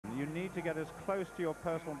need to get as close to your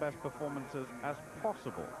personal best performances as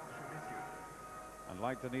possible. And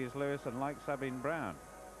like Denise Lewis and like Sabine Braun,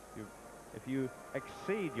 if you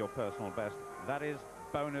exceed your personal best, that is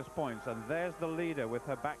bonus points. And there's the leader with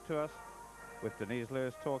her back to us, with Denise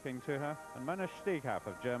Lewis talking to her, and Mona Steigauf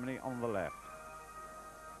of Germany on the left.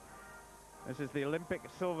 This is the Olympic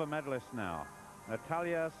silver medalist now,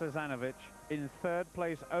 Natalya Sazanovich, in third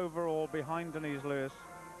place overall behind Denise Lewis,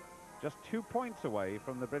 just 2 points away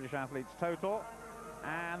from the British athletes' total.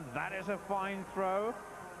 And that is a fine throw.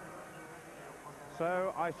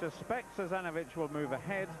 So I suspect Sazanovich will move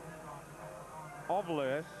ahead of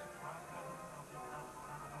Lewis.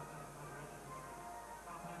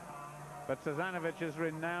 But Sazanovich is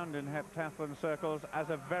renowned in heptathlon circles as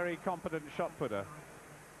a very competent shot putter.